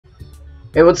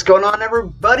Hey, what's going on,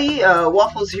 everybody?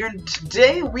 Waffles here, and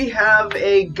today we have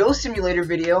a Ghost Simulator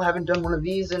video. Haven't done one of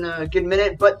these in a good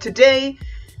minute, but today,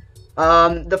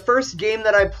 the first game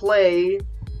that I play,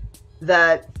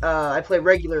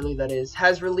 regularly, that is,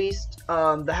 has released,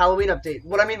 the Halloween update.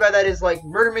 What I mean by that is, like,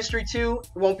 Murder Mystery 2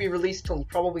 won't be released till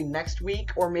probably next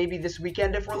week, or maybe this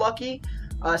weekend if we're lucky.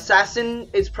 Assassin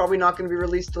is probably not going to be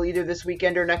released till either this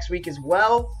weekend or next week as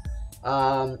well.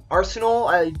 Arsenal,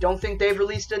 I don't think they've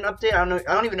released an update. I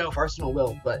don't even know if Arsenal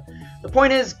will, but the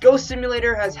point is, Ghost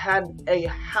Simulator has had a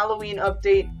Halloween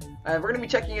update. We're going to be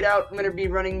checking it out. I'm going to be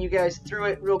running you guys through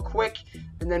it real quick,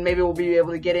 and then maybe we'll be able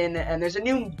to get in. And there's a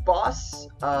new boss,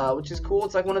 which is cool.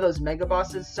 It's like one of those mega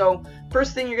bosses. So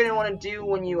first thing you're going to want to do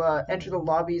when you enter the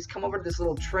lobby is come over to this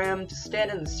little tram, to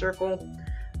stand in the circle.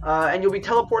 And you'll be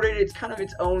teleported. It's kind of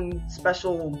its own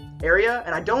special area,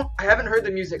 and I haven't heard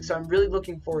the music, so I'm really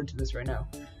looking forward to this right now.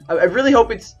 I really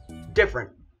hope it's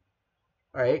different.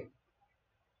 Alright.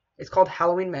 It's called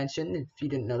Halloween Mansion, if you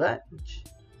didn't know that.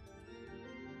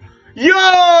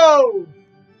 Yo!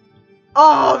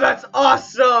 Oh, that's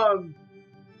awesome!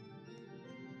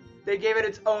 They gave it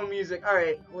its own music.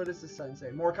 Alright, what does the sign say?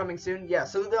 More coming soon? Yeah,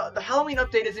 so the Halloween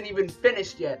update isn't even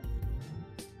finished yet.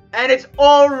 And it's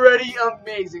already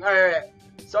amazing. Alright,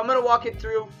 so I'm going to walk it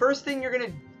through. First thing you're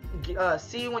going to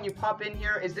see when you pop in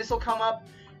here is this will come up.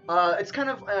 It's kind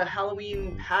of a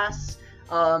Halloween pass.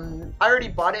 I already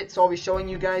bought it, so I'll be showing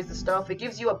you guys the stuff. It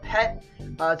gives you a pet.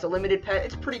 It's a limited pet.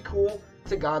 It's pretty cool.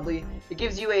 It's a godly. It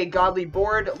gives you a godly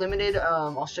board, limited.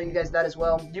 I'll show you guys that as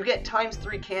well. You get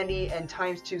 ×3 candy and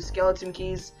 ×2 skeleton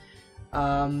keys.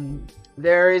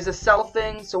 There is a sell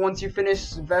thing, so once you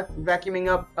finish vacuuming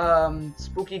up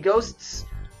spooky ghosts,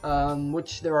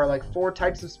 which there are like 4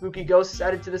 types of spooky ghosts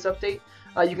added to this update,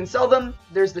 you can sell them.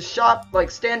 There's the shop,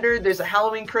 like standard. There's a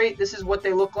Halloween crate. This is what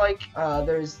they look like.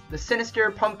 There's the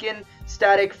Sinister, Pumpkin,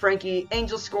 Static, Frankie,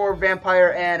 Angel Score,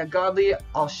 Vampire, and a Godly.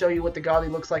 I'll show you what the Godly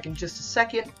looks like in just a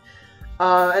second.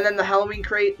 And then the Halloween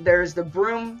crate, there's the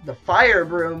broom, the fire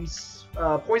brooms,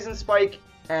 Poison Spike,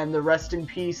 and the Rest in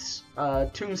Peace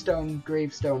tombstone,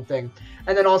 gravestone thing.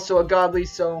 And then also a godly,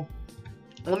 so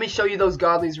let me show you those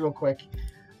godlies real quick.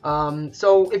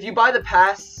 So if you buy the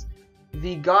pass,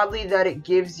 the godly that it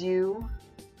gives you,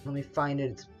 let me find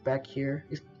it, it's back here,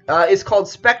 it's called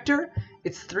Spectre.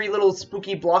 It's 3 little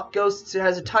spooky block ghosts. It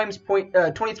has a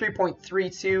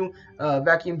 ×23.32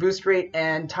 vacuum boost rate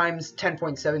and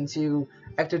 ×10.72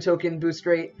 ectotoken boost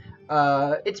rate.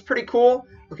 It's pretty cool.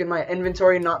 Look at my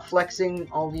inventory, not flexing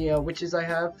all the witches I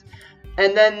have.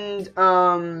 And then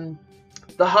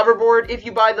the hoverboard, if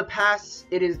you buy the pass,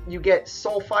 you get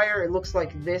Soulfire. It looks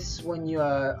like this when you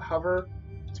hover.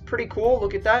 It's pretty cool.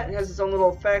 Look at that. It has its own little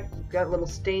effect. You've got little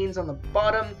stains on the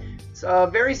bottom. It's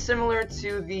very similar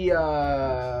to the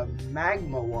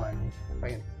magma one, if I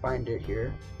can find it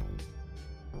here.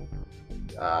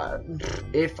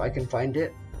 If I can find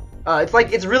it.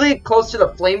 It's really close to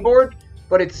the flame board,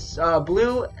 but it's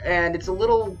blue, and it's a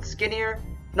little skinnier.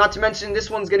 Not to mention, this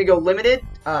one's going to go limited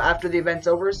after the event's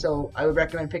over, so I would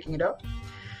recommend picking it up.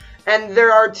 And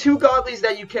there are 2 godlies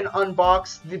that you can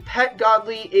unbox. The pet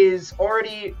godly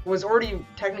was already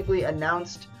technically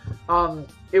announced. A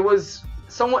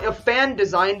fan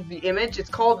designed the image. It's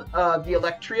called the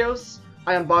Electrios.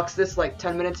 I unboxed this like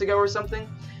 10 minutes ago or something.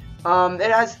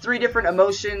 It has 3 different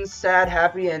emotions: sad,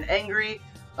 happy, and angry.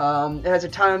 It has a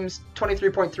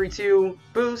 ×23.32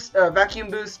 boost, vacuum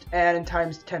boost, and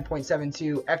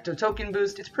 ×10.72 ectotoken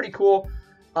boost. It's pretty cool.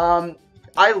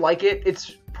 I like it.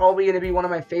 It's probably going to be one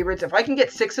of my favorites. If I can get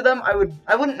 6 of them, I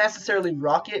wouldn't necessarily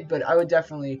rock it, but I would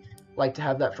definitely like to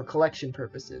have that for collection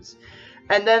purposes.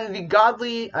 And then the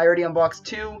godly, I already unboxed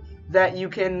 2 that you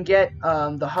can get.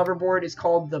 The hoverboard is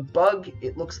called the Bug.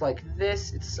 It looks like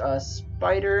this. It's a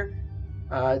spider.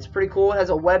 It's pretty cool. It has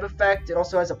a web effect. It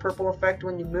also has a purple effect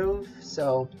when you move,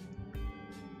 so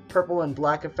purple and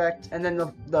black effect. And then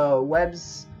the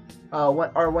webs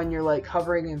are when you're like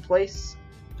hovering in place.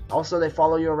 Also, they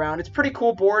follow you around. It's a pretty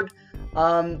cool board.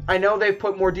 I know they've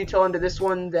put more detail into this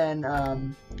one than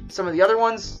some of the other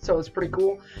ones, so it's pretty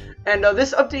cool. And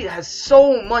this update has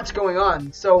so much going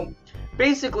on. So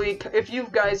basically, if you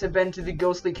guys have been to the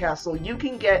Ghostly Castle, you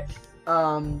can get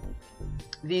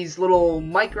these little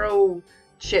micro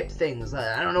chip things.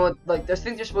 I don't know what, like, those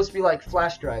things are supposed to be like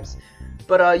flash drives,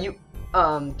 but you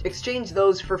exchange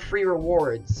those for free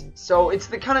rewards. So it's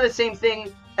kind of the same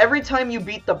thing. Every time you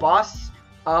beat the boss,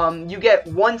 you get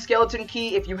 1 skeleton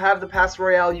key. If you have the Pass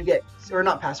Royale, you get, or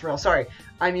not Pass Royale, sorry,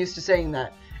 I'm used to saying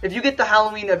that. If you get the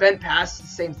Halloween event pass, it's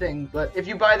the same thing, but if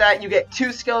you buy that, you get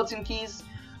 2 skeleton keys.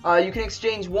 You can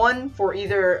exchange 1 for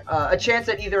either a chance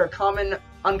at either a common,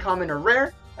 uncommon, or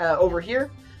rare, over here.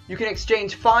 You can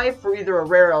exchange 5 for either a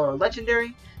rare or a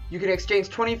legendary. You can exchange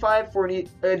 25 for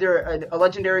either a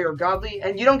legendary or godly,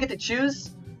 and you don't get to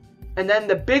choose. And then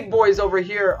the big boys over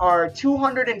here are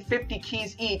 250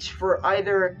 keys each for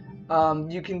either,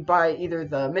 you can buy either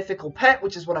the mythical pet,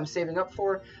 which is what I'm saving up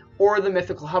for, or the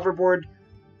mythical hoverboard.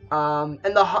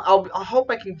 And I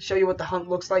hope I can show you what the hunt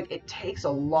looks like. It takes a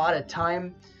lot of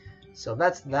time, so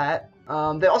that's that.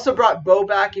 They also brought Bo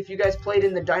back. If you guys played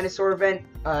in the dinosaur event,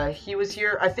 he was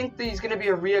here. I think that he's going to be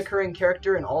a reoccurring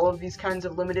character in all of these kinds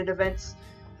of limited events,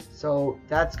 so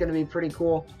that's going to be pretty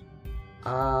cool.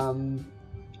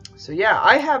 So yeah,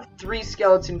 I have 3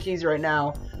 skeleton keys right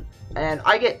now, and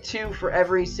I get 2 for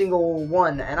every single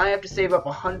one, and I have to save up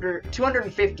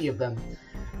 250 of them.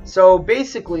 So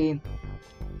basically,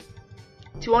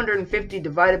 250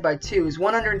 divided by 2 is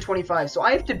 125. So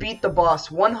I have to beat the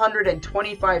boss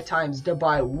 125 times to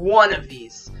buy one of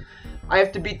these. I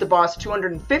have to beat the boss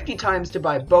 250 times to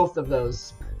buy both of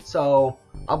those. So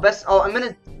I'm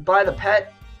gonna buy the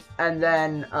pet, and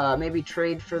then maybe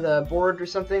trade for the board or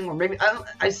something, or maybe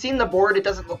I've seen the board. It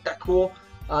doesn't look that cool.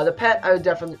 The pet, I would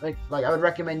definitely like. I would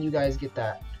recommend you guys get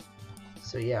that.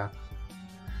 So yeah,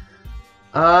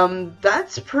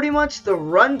 that's pretty much the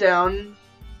rundown.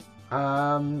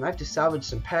 I have to salvage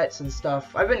some pets and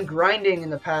stuff. I've been grinding in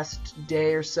the past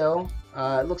day or so.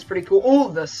 It looks pretty cool.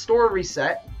 Oh, the store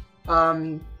reset.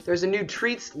 There's a new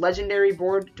treats legendary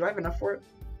board. Do I have enough for it?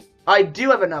 I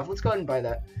do have enough. Let's go ahead and buy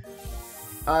that.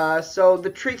 So the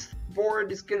treats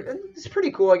board is it's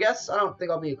pretty cool, I guess. I don't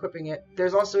think I'll be equipping it.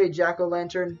 There's also a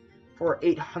jack-o'-lantern for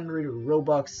 800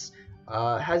 Robux.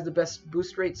 Has the best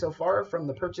boost rate so far from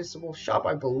the purchasable shop,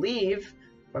 I believe,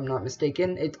 if I'm not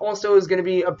mistaken. It also is going to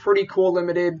be a pretty cool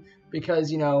limited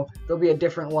because, you know, there'll be a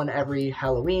different one every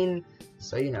Halloween.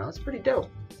 So, you know, it's pretty dope.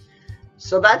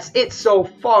 So that's it so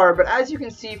far, but as you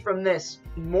can see from this,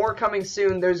 more coming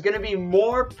soon. There's going to be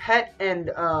more pet and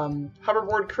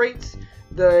hoverboard crates.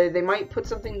 They might put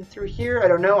something through here. I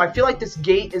don't know. I feel like this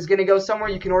gate is going to go somewhere.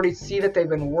 You can already see that they've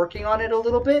been working on it a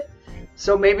little bit.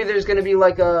 So maybe there's going to be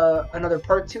like another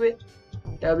part to it.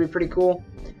 That would be pretty cool.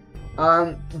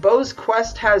 Bo's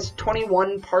quest has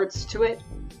 21 parts to it.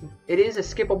 It is a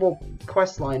skippable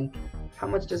quest line. How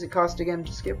much does it cost again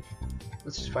to skip?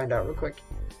 Let's just find out real quick.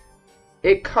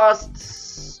 It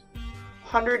costs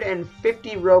 150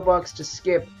 Robux to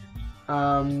skip,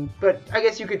 but I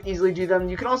guess you could easily do them.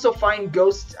 You can also find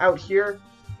ghosts out here.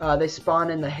 They spawn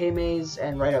in the hay maze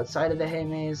and right outside of the hay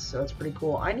maze, so that's pretty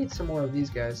cool. I need some more of these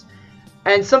guys.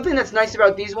 And something that's nice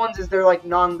about these ones is they're like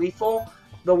non-lethal.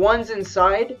 The ones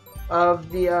inside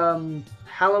of the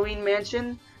Halloween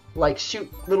mansion like shoot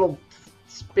little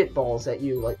spitballs at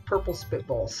you, like purple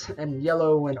spitballs and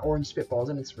yellow and orange spitballs,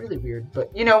 and it's really weird, but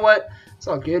you know what, it's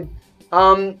all good.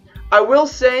 I will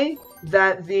say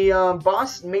that the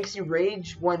boss makes you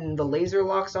rage when the laser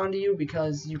locks onto you,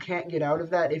 because you can't get out of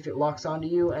that if it locks onto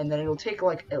you, and then it'll take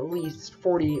like at least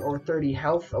 40 or 30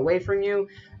 health away from you.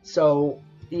 So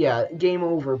yeah, game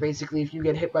over basically if you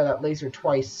get hit by that laser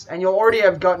twice, and you'll already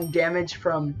have gotten damage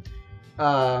from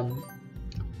like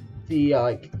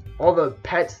all the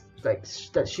pets like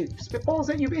that shoot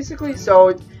spitballs at you basically.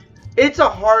 So it's a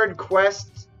hard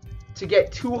quest to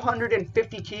get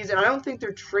 250 keys, and I don't think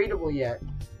they're tradable yet.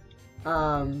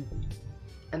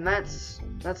 And that's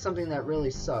something that really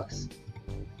sucks.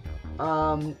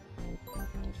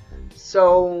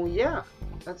 So yeah,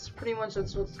 that's pretty much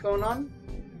what's going on.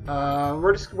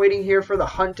 We're just waiting here for the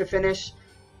hunt to finish.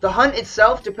 The hunt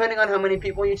itself, depending on how many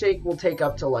people you take, will take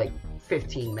up to like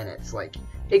 15 minutes. Like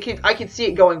I could see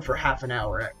it going for half an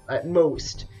hour at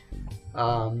most.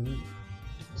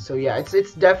 So yeah,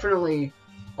 it's definitely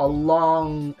a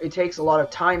long. It takes a lot of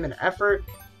time and effort.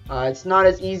 It's not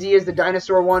as easy as the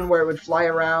dinosaur one where it would fly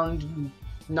around, and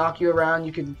knock you around.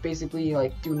 You could basically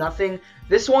like do nothing.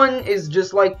 This one is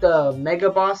just like the mega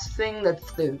boss thing.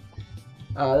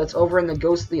 That's over in the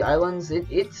Ghostly Islands.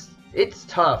 It's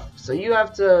tough, so you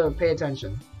have to pay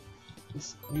attention.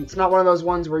 It's not one of those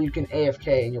ones where you can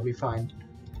AFK and you'll be fine.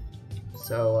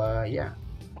 So yeah.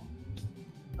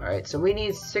 Alright, so we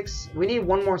need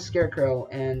one more scarecrow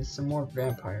and some more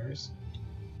vampires.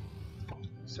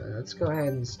 So let's go ahead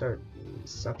and start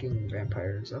sucking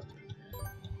vampires up.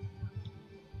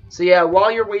 So yeah, while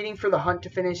you're waiting for the hunt to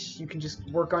finish, you can just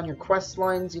work on your quest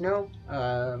lines, you know?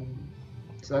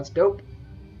 So that's dope.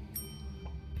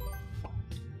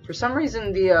 For some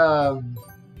reason,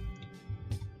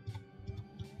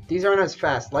 these aren't as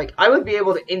fast. Like, I would be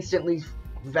able to instantly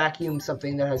vacuum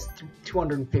something that has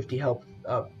 250 health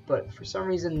up, but for some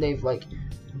reason they've like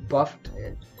buffed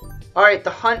it. Alright, the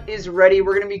hunt is ready.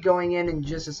 We're going to be going in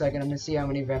just a second. I'm going to see how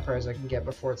many vampires I can get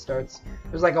before it starts.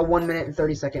 There's like a 1 minute and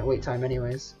 30-second wait time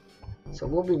anyways. So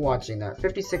we'll be watching that.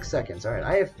 56 seconds. Alright,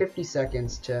 I have 50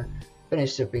 seconds to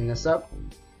finish shipping this up.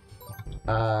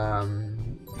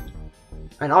 And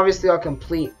obviously I'll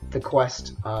complete the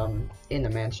quest in the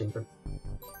mansion. But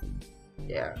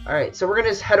yeah, alright, so we're going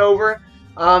to just head over.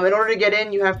 In order to get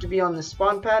in, you have to be on the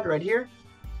spawn pad right here.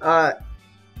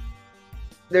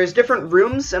 There's different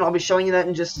rooms, and I'll be showing you that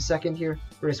in just a second here.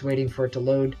 We're just waiting for it to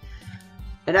load.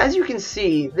 And as you can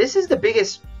see, this is the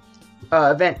biggest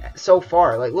event so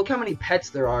far. Like, look how many pets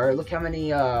there are. Look how many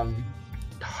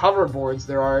hoverboards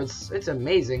there are. It's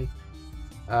amazing.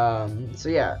 So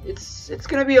yeah, it's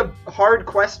gonna be a hard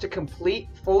quest to complete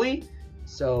fully.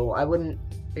 So I wouldn't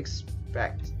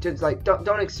expect to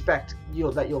don't expect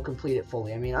that you'll complete it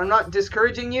fully. I mean, I'm not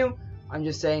discouraging you. I'm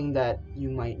just saying that you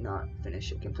might not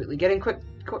finish it completely. Get in quick.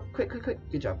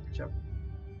 Good job.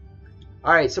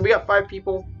 Alright, so we got 5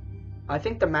 people. I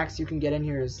think the max you can get in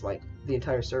here is like the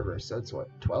entire server, so it's what,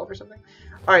 12 or something?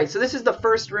 Alright, so this is the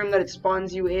first room that it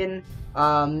spawns you in.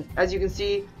 As you can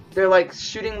see, they're like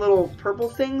shooting little purple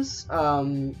things.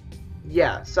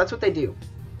 Yeah, so that's what they do.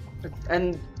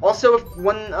 And also,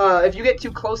 if you get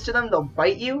too close to them, they'll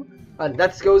bite you.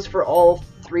 That goes for all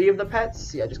 3 of the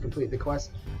pets. Yeah, I just completed the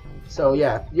quest. So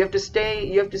yeah, you have to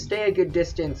stay a good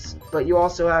distance, but you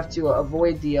also have to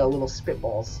avoid the little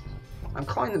spitballs. I'm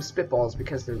calling them spitballs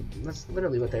because that's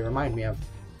literally what they remind me of.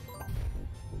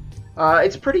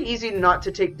 It's pretty easy not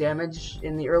to take damage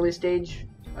in the early stage.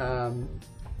 And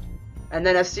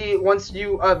then once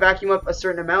you vacuum up a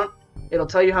certain amount, it'll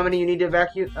tell you how many you need to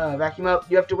vacuum up.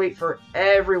 You have to wait for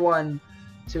everyone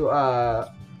to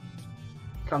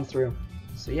come through.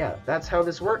 So yeah, that's how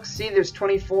this works. See, there's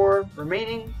 24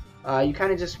 remaining. You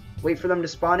kind of just wait for them to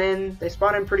spawn in. They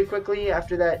spawn in pretty quickly.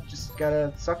 After that, just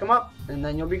gotta suck them up, and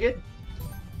then you'll be good.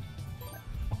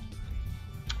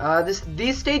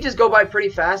 These stages go by pretty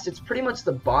fast. It's pretty much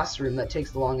the boss room that takes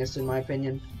the longest, in my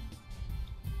opinion.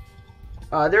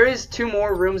 There is 2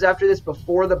 more rooms after this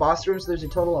before the boss room, so there's a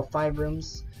total of 5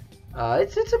 rooms.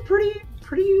 It's a pretty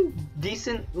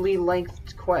decently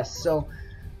lengthed quest. So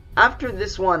after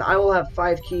this one, I will have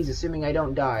 5 keys, assuming I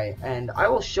don't die, and I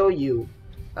will show you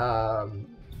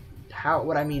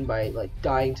what I mean by like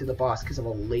dying to the boss because of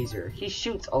a laser. He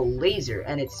shoots a laser,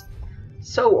 and it's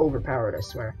so overpowered, I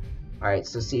swear. Alright,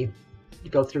 so see, you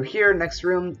go through here, next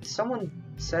room. Someone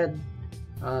said,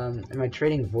 am I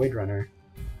trading Void Runner?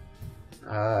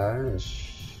 I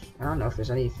don't know if there's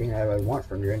anything I would want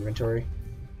from your inventory,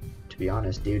 to be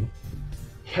honest, dude.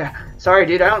 Yeah, sorry,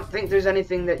 dude, I don't think there's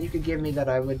anything that you could give me that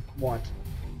I would want.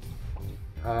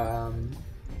 So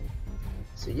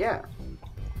yeah,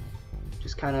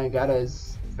 just kind of gotta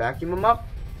vacuum them up.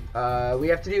 We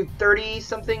have to do 30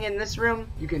 something in this room.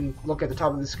 You can look at the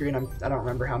top of the screen. I don't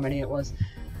remember how many it was.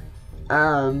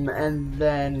 And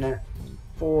then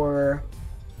for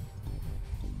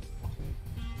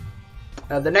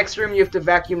the next room, you have to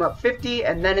vacuum up 50,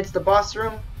 and then it's the boss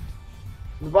room.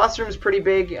 The boss room is pretty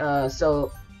big, and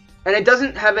it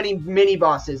doesn't have any mini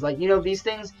bosses. Like, you know, these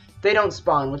things, they don't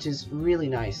spawn, which is really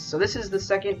nice. So this is the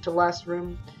second to last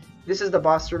room. This is the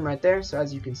boss room right there, so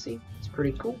as you can see, it's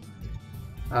pretty cool.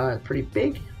 Pretty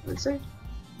big, I would say.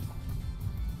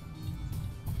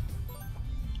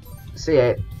 So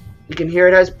yeah, you can hear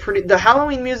it has the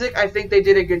Halloween music, I think they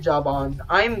did a good job on.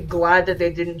 I'm glad that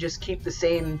they didn't just keep the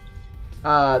same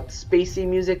spacey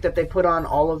music that they put on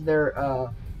all of their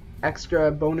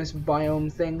extra bonus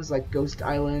biome things like Ghost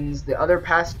Islands. The other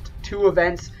past 2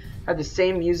 events had the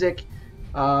same music.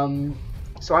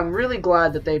 So I'm really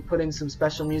glad that they put in some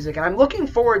special music, and I'm looking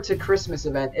forward to Christmas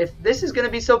event. If this is going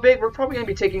to be so big, we're probably going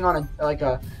to be taking on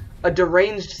a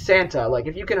deranged Santa. Like,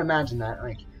 if you can imagine that.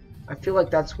 Like, I feel like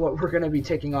that's what we're going to be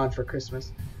taking on for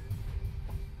Christmas.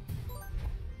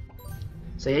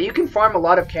 So yeah, you can farm a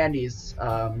lot of candies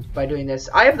by doing this.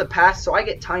 I have the pass, so I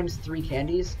get ×3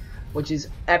 candies, which is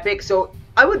epic. So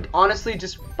I would honestly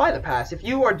just buy the pass. If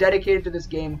you are dedicated to this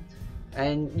game,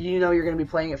 and you know you're gonna be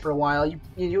playing it for a while,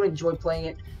 you enjoy playing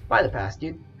it, buy the pass,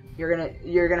 dude. You're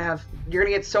gonna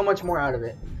get so much more out of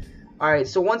it. Alright,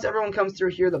 so once everyone comes through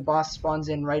here, the boss spawns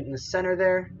in right in the center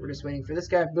there. We're just waiting for this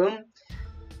guy. Boom.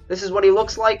 This is what he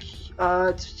looks like.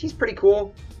 He's pretty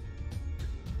cool.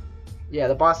 Yeah,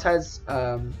 the boss has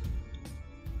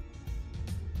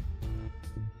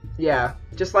yeah,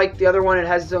 just like the other one, it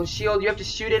has its own shield. You have to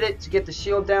shoot at it to get the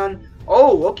shield down.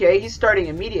 Oh, okay, he's starting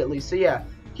immediately. So yeah,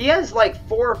 he has like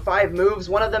 4 or 5 moves.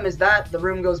 One of them is that the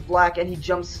room goes black and he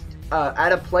jumps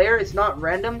at a player. It's not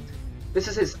random. This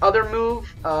is his other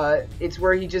move. It's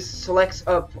where he just selects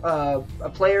a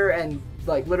player and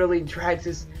like literally drags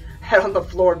his head on the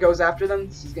floor, goes after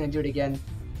them. So he's gonna do it again.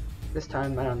 This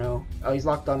time, I don't know. Oh, he's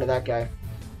locked onto that guy.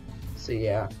 So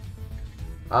yeah.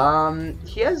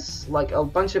 He has like a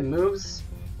bunch of moves.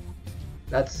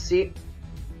 See,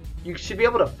 you should be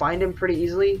able to find him pretty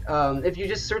easily. If you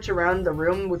just search around the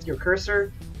room with your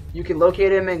cursor, you can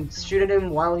locate him and shoot at him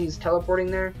while he's teleporting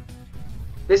there.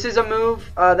 This is a move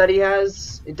that he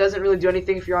has. It doesn't really do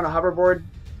anything if you're on a hoverboard,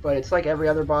 but it's like every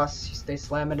other boss. They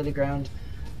slam into the ground.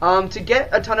 To get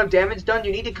a ton of damage done,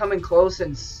 you need to come in close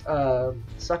and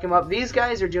suck him up. These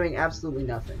guys are doing absolutely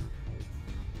nothing.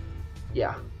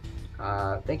 Yeah.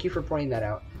 Thank you for pointing that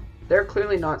out. They're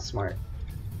clearly not smart.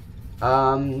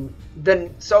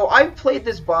 So I've played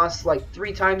this boss like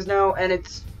 3 times now, and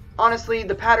it's honestly,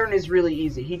 the pattern is really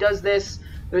easy. He does this.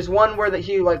 There's one where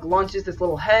he like launches this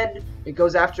little head. It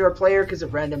goes after a player because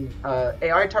of random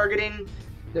AI targeting.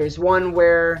 There's one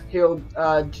where he'll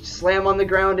slam on the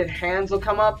ground and hands will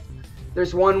come up.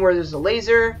 There's one where there's a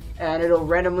laser and it'll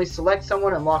randomly select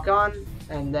someone and lock on,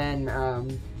 and then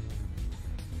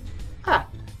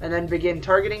begin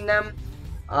targeting them.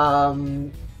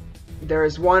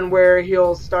 There's one where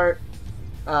he'll start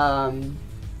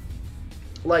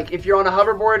like if you're on a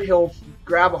hoverboard, he'll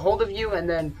grab a hold of you and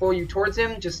then pull you towards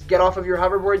him. Just get off of your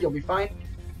hoverboard, you'll be fine.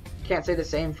 Can't say the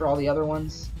same for all the other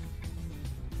ones.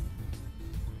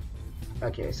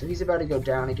 Okay, so he's about to go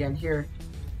down again here.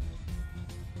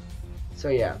 So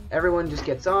yeah, everyone just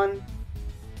gets on.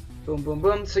 Boom, boom,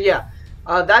 boom. So yeah,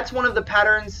 that's one of the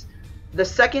patterns. The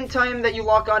second time that you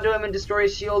lock onto him and destroy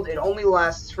his shield, it only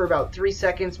lasts for about 3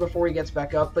 seconds before he gets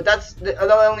back up. But that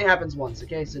only happens once,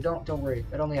 okay? So don't worry.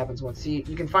 That only happens once. See,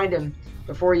 you can find him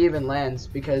before he even lands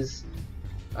because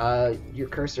your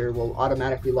cursor will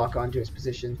automatically lock onto his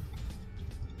position.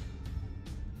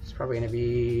 It's probably going to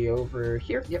be over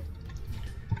here. Yep.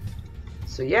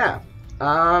 So yeah.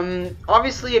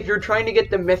 Obviously, if you're trying to get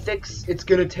the mythics, it's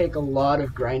gonna take a lot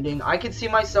of grinding. I could see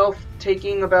myself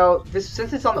taking about this,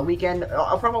 since it's on the weekend,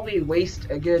 I'll probably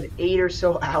waste a good 8 or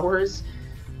so hours.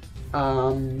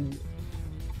 And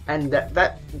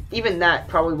even that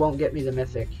probably won't get me the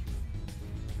mythic.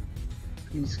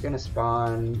 He's gonna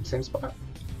spawn same spot.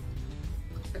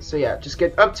 So yeah, just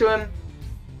get up to him.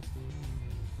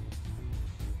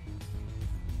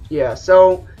 Yeah,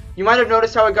 so you might have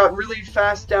noticed how it got really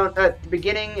fast down at the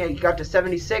beginning. It got to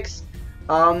 76.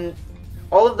 All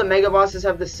of the mega bosses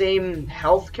have the same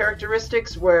health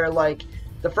characteristics, where like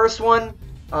the first one,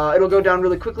 it'll go down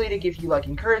really quickly to give you like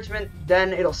encouragement.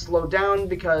 Then it'll slow down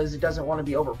because it doesn't want to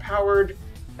be overpowered.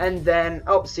 And then,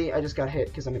 oh, see, I just got hit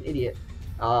because I'm an idiot.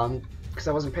 Because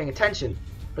I wasn't paying attention.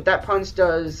 But that punch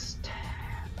does,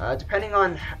 depending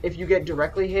on if you get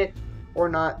directly hit or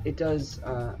not, it does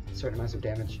certain amounts of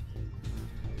damage.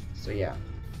 So yeah,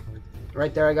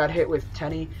 right there I got hit with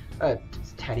 10. That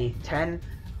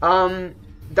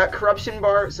corruption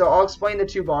bar, so I'll explain the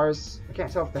 2 bars. I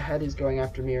can't tell if the head is going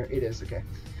after me or it is, okay.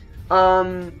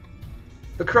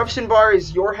 The corruption bar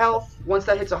is your health. Once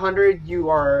that hits 100, you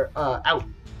are out.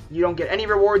 You don't get any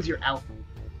rewards, you're out.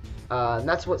 And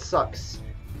that's what sucks.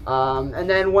 And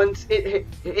then once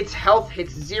its health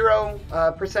hits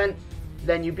 0%,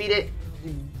 then you beat it.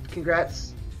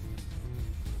 Congrats.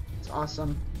 It's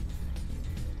awesome.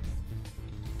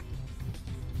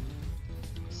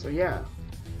 So yeah,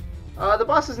 the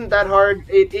boss isn't that hard.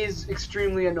 It is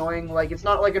extremely annoying. Like, it's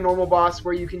not like a normal boss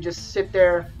where you can just sit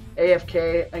there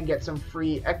AFK and get some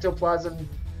free ectoplasm.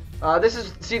 This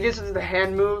is the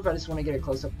hand move. I just want to get a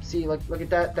close up. See, look at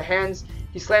that. The hands.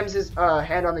 He slams his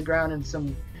hand on the ground and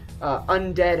some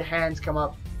undead hands come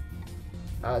up.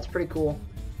 It's pretty cool.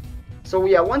 So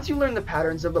yeah, once you learn the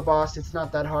patterns of the boss, it's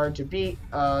not that hard to beat.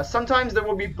 Sometimes there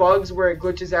will be bugs where it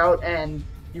glitches out and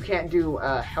you can't do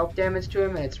health damage to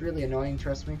him, and it's really annoying,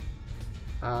 trust me.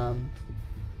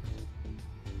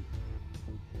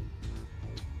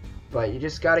 But you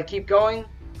just gotta keep going.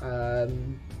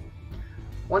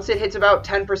 Once it hits about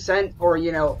 10%, or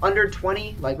under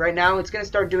 20, like right now, it's gonna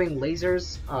start doing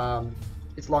lasers.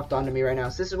 It's locked onto me right now,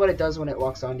 so this is what it does when it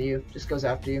locks onto you. Just goes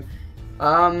after you.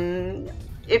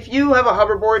 If you have a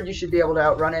hoverboard, you should be able to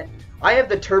outrun it. I have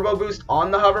the turbo boost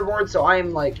on the hoverboard, so I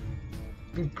am like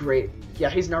great. Yeah,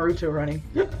 he's Naruto running.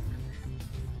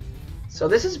 So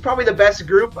this is probably the best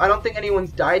group. I don't think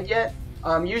anyone's died yet.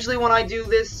 Usually when I do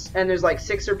this and there's like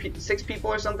 6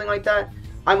 people or something like that,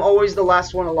 I'm always the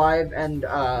last one alive, and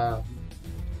that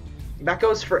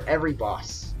goes for every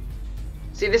boss.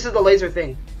 See, this is the laser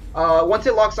thing. Once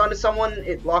it locks onto someone,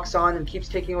 it locks on and keeps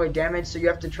taking away damage, so you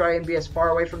have to try and be as far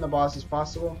away from the boss as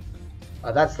possible.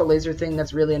 That's the laser thing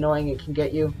that's really annoying. It can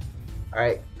get you.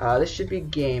 Alright, this should be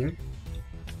game.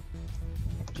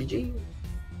 GG.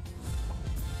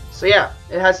 So yeah,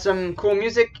 it has some cool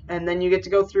music, and then you get to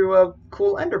go through a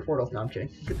cool ender portal. No, I'm kidding.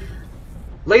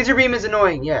 Laser beam is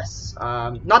annoying, yes.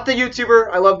 Not the YouTuber.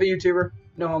 I love the YouTuber.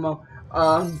 No homo.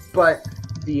 But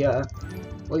the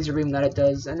laser beam that it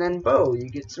does, and then bow. You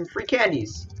get some free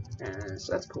candies,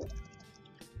 so that's cool.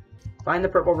 Find the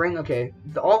purple ring. Okay,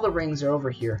 all the rings are over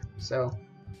here, so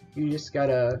you just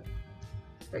gotta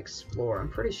explore. I'm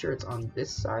pretty sure it's on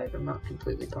this side. I'm not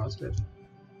completely positive.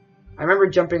 I remember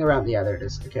jumping around. Yeah, there it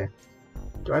is. Okay.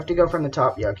 Do I have to go from the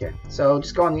top? Yeah, okay. So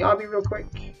just go on the obby real quick.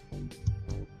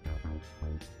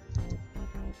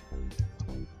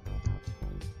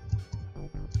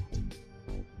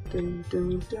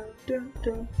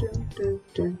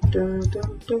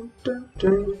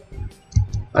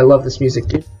 I love this music,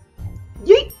 dude.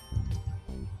 Yeet!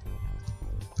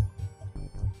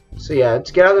 So yeah,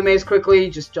 to get out of the maze quickly,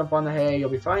 just jump on the hay, you'll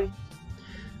be fine.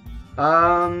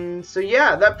 So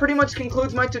yeah, that pretty much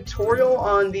concludes my tutorial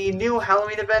on the new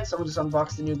Halloween events. I'll just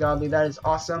unbox the new Godly. That is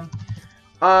awesome.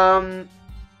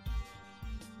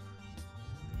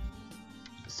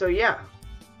 So yeah,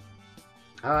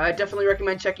 I definitely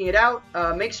recommend checking it out.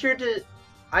 Make sure to,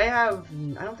 I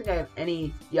don't think I have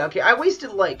any, yeah, okay, I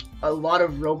wasted like a lot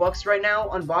of Robux right now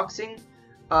unboxing.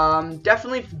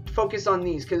 Definitely focus on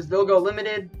these, because they'll go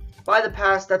limited. Buy the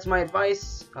pass, that's my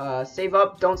advice. Save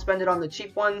up, don't spend it on the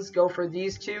cheap ones. Go for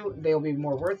these two, they'll be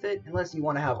more worth it. Unless you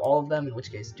want to have all of them, in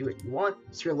which case do what you want.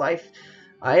 It's your life.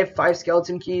 I have 5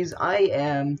 skeleton keys. I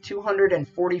am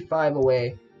 245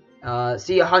 away.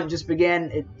 See, a hunt just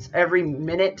began. It's every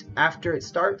minute after it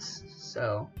starts.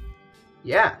 So,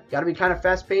 yeah, gotta be kind of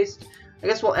fast-paced. I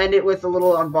guess we'll end it with a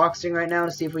little unboxing right now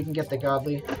to see if we can get the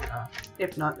Godly.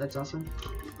 If not, that's awesome.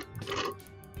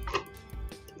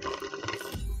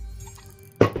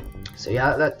 So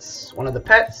yeah, that's one of the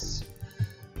pets.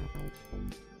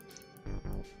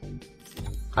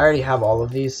 I already have all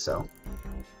of these, so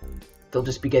they'll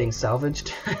just be getting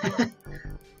salvaged.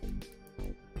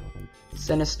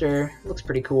 Sinister, looks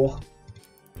pretty cool.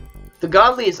 The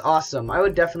Godly is awesome. I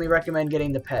would definitely recommend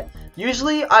getting the pet.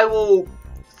 Usually I will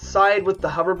side with the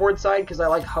hoverboard side because I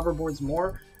like hoverboards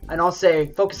more. And I'll say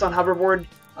focus on hoverboard.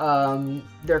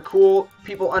 They're cool.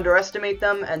 People underestimate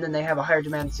them, and then they have a higher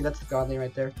demand. See, that's the Godly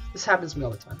right there. This happens to me all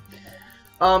the time.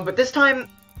 But this time,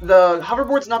 the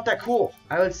hoverboard's not that cool.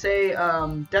 I would say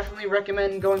definitely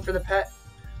recommend going for the pet.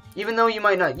 Even though you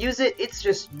might not use it, it's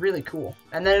just really cool.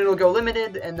 And then it'll go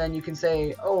limited, and then you can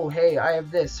say, oh, hey, I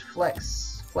have this.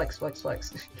 Flex. Flex, flex,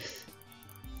 flex.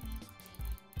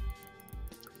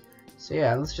 So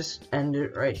yeah, let's just end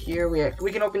it right here.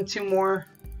 We can open 2 more.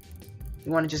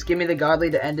 You want to just give me the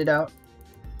Godly to end it out?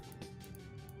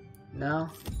 No?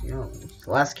 You know,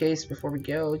 last case before we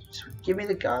go. Just give me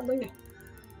the Godly.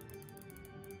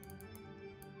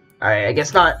 Alright, I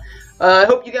guess not. I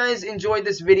hope you guys enjoyed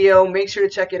this video. Make sure to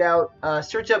check it out.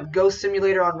 Search up Ghost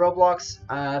Simulator on Roblox.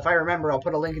 If I remember, I'll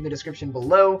put a link in the description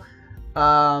below.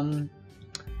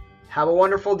 Have a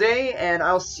wonderful day, and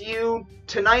I'll see you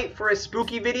tonight for a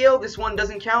spooky video. This one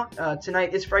doesn't count.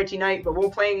 Tonight is Friday night, but we'll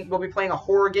be playing a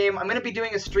horror game. I'm gonna be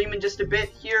doing a stream in just a bit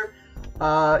here,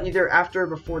 either after or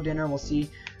before dinner. We'll see.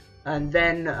 And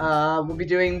then we'll be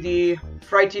doing the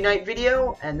Friday night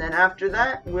video, and then after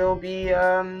that we'll be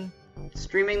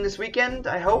streaming this weekend,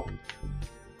 I hope.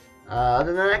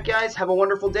 Other than that, guys, have a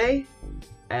wonderful day,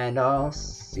 and I'll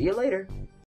see you later.